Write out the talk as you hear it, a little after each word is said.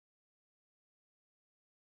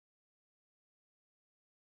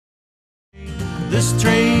This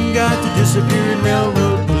train got the disappearing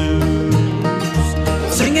railroad blues.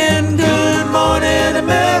 Singing good morning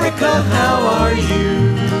America, how are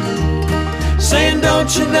you? Saying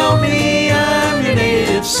don't you know me, I'm your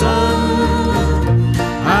native son.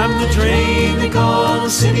 I'm the train they call the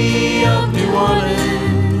city of New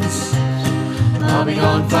Orleans. I'll be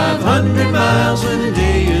gone 500 miles when the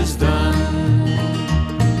day is done.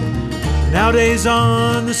 Nowadays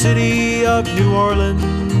on the city of New Orleans,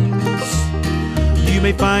 you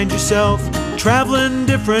may find yourself traveling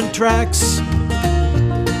different tracks.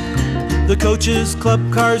 The coaches,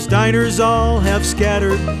 club cars, diners all have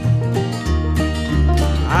scattered.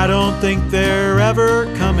 I don't think they're ever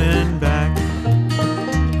coming back.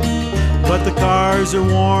 But the cars are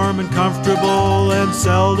warm and comfortable, and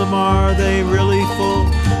seldom are they really full.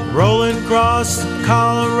 Rolling across the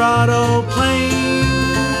Colorado plain,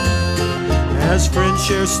 as friends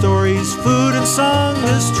share stories, food and song,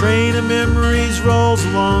 this train of memories rolls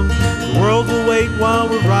along. The world will wait while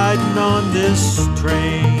we're riding on this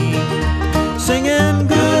train. Singing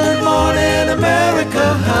good morning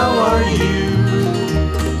America, how are you?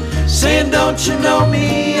 Saying don't you know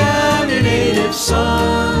me, I'm your native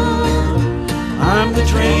son. I'm the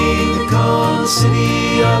train they call the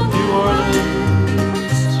city of New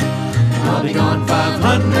Orleans. I'll be gone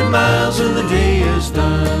 500 miles when the day is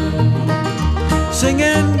done.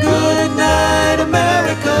 Singing good night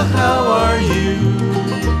America, how are you?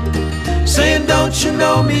 Saying don't you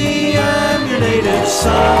know me, I'm your native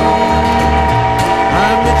son.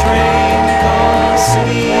 I'm the train they call the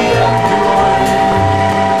city of New Orleans.